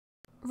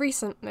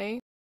recently.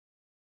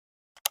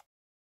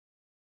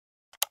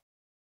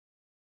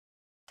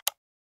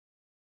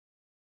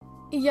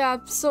 Yeah,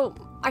 so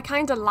I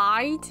kinda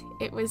lied.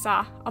 It was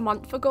a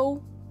month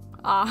ago.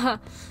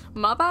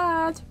 My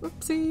bad.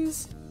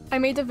 Whoopsies. I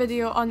made a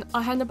video on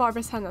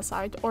Ahenobarbus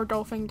Henocied, or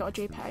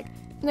dolphin.jpg,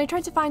 and I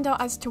tried to find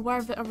out as to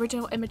where the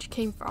original image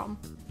came from.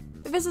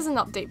 But this is an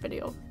update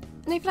video,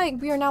 and I feel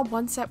like we are now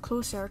one step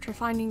closer to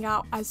finding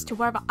out as to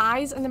where the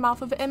eyes and the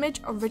mouth of the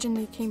image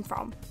originally came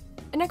from.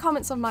 In the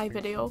comments of my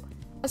video,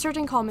 a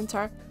certain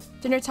commenter,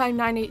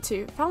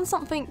 dinnertime982, found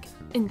something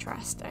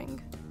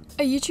interesting.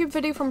 A YouTube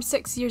video from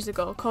 6 years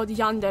ago called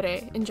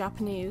Yandere in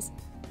Japanese.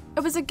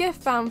 It was a GIF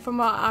found from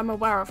what I'm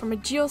aware of from a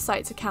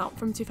Geosites account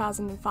from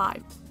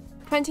 2005.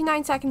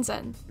 29 seconds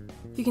in,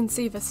 you can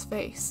see this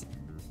face.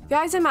 The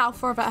eyes and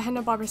mouth are of a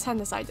Ahenobarbus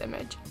Henocied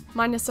image,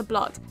 minus the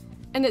blood,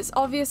 and it's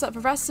obvious that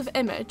the rest of the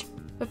image,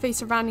 the face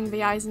surrounding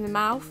the eyes and the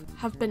mouth,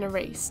 have been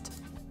erased.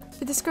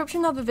 The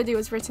description of the video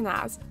is written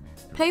as,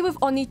 "Play with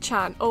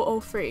Oni-chan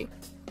 003,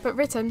 but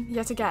written,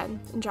 yet again,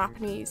 in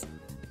Japanese.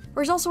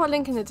 There's also a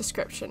link in the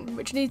description,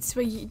 which leads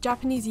to a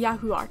Japanese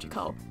Yahoo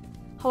article.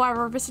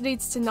 However, this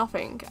leads to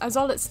nothing, as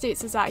all it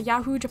states is that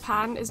Yahoo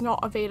Japan is not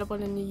available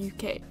in the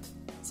UK.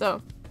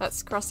 So,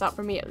 that's crossed out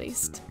for me at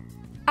least.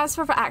 As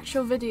for the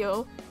actual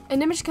video,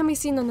 an image can be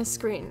seen on the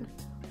screen.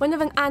 One of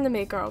an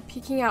anime girl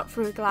peeking out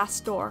through a glass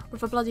door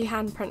with a bloody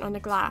handprint on the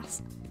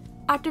glass.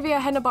 After the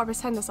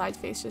Ahenobarbus Henocied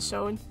face is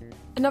shown,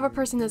 another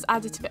person is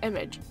added to the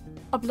image,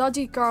 a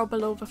bloody girl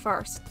below the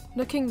first,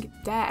 looking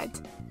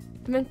dead.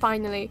 And then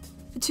finally,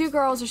 the two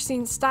girls are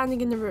seen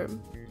standing in the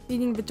room,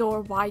 leaving the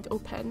door wide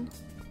open.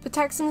 The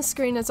text on the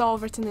screen is all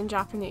written in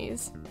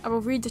Japanese. I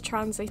will read the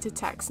translated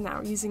text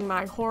now using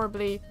my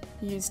horribly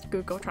used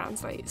Google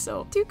Translate,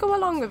 so do go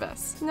along with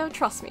this. No,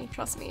 trust me,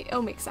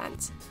 it'll make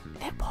sense.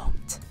 It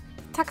won't.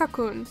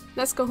 Taka-kun,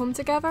 let's go home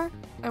together?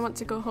 I want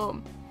to go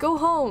home. Go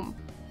home!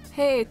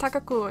 Hey,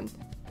 Taka-kun.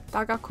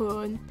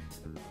 Daga-kun.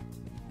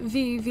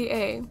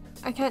 VVA.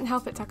 I can't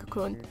help it,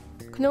 Taka-kun.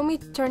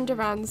 Konomi turned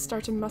around and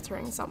started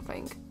muttering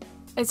something.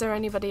 Is there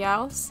anybody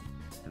else?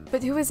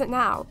 But who is it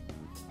now?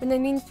 When I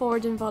leaned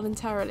forward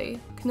involuntarily,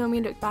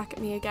 Konomi looked back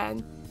at me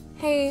again.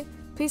 Hey,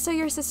 please tell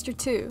your sister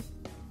too.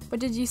 What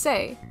did you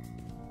say?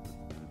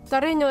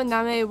 Dare no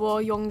name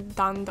wo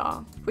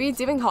yongdanda. What are you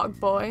doing, hog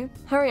boy?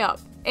 Hurry up.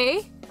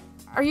 Eh?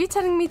 Are you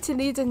telling me to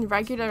lead in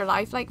regular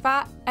life like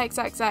that?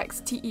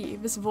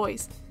 XXXTE, this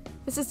voice.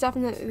 This is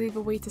definitely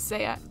the way to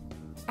say it.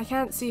 I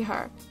can't see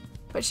her,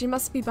 but she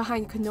must be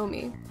behind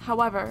Konomi.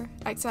 However,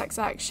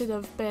 XXX should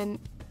have been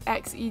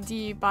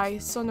XED by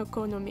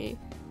Sonokonomi,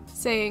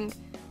 saying,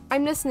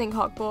 I'm listening,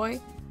 hog boy.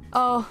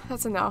 Oh,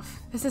 that's enough.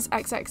 This is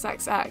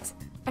XXXX.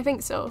 I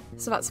think so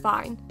that's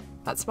fine.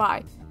 That's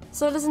why.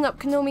 So listen up,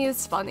 Konomi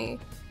is funny.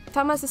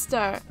 Tell my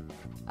sister.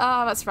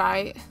 Ah, that's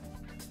right.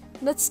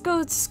 Let's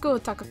go to school,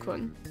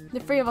 Taka-kun. The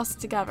three of us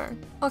together.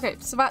 Okay,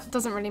 so that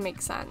doesn't really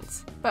make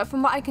sense. But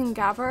from what I can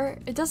gather,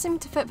 it does seem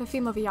to fit the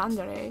theme of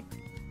Yandere.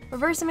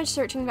 Reverse image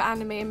searching the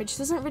anime image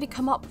doesn't really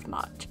come up with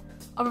much,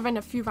 other than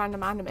a few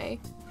random anime.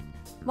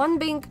 One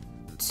being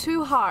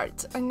Two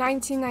Heart, a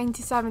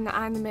 1997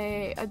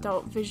 anime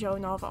adult visual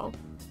novel,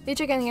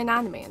 later getting an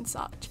anime and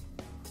such.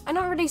 I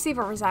don't really see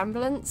the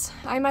resemblance.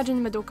 I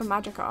imagine Madoka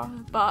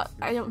Magica, but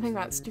I don't think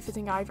that's too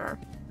fitting either.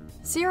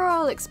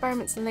 Serial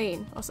Experiments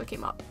Lane also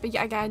came up, but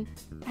yet again,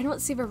 I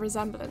don't see the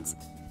resemblance.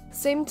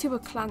 Same to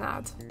with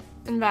Clanad.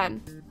 And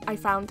then, I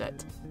found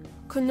it.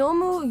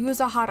 Konomu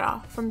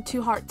Yuzahara from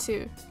Two Heart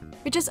 2.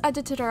 We just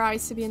edited her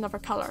eyes to be another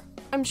colour.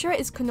 I'm sure it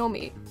is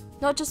Konomi,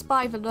 not just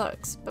by the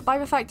looks, but by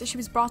the fact that she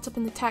was brought up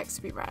in the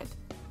text we read.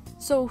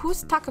 So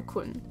who's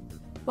Taka-kun?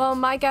 Well,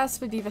 my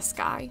guess would be this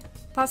guy.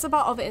 That's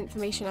about all the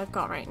information I've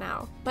got right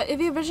now. But if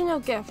the original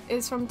GIF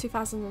is from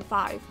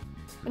 2005,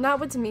 then that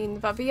would mean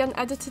that the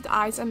unedited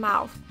eyes and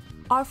mouth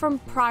are from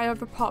prior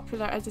to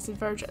popular edited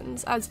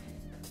versions, as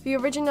the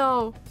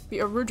original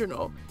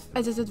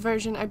edited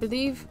version, I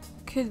believe,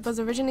 was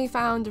originally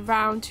found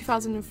around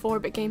 2004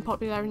 but gained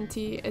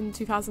popularity in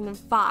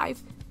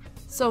 2005.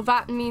 So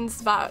that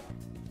means that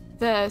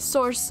the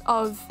source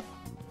of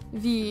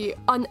the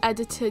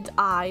unedited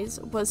eyes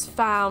was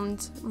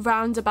found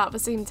round about the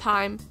same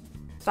time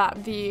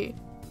that the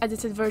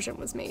edited version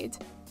was made.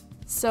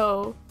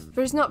 So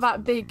there's not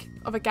that big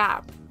of a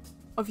gap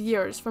of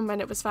years from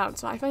when it was found,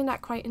 so I find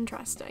that quite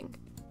interesting.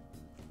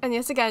 And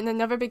yet again,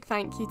 another big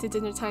thank you to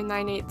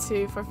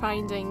dinnertime982 for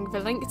finding the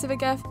link to the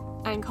GIF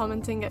and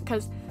commenting it,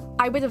 because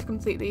I would have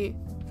completely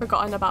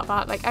forgotten about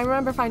that. Like, I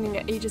remember finding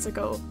it ages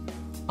ago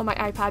on my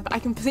iPad, but I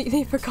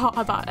completely forgot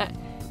about it.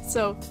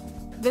 So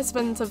this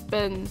wouldn't have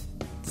been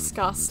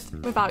discussed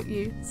without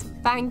you. So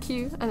thank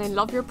you, and I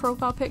love your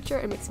profile picture.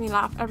 It makes me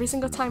laugh every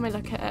single time I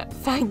look at it.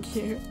 Thank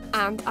you.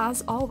 And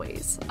as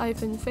always, I've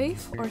been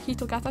Faith, or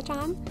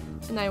Hitogata-chan,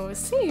 and I will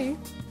see you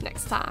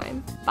next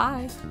time.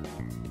 Bye!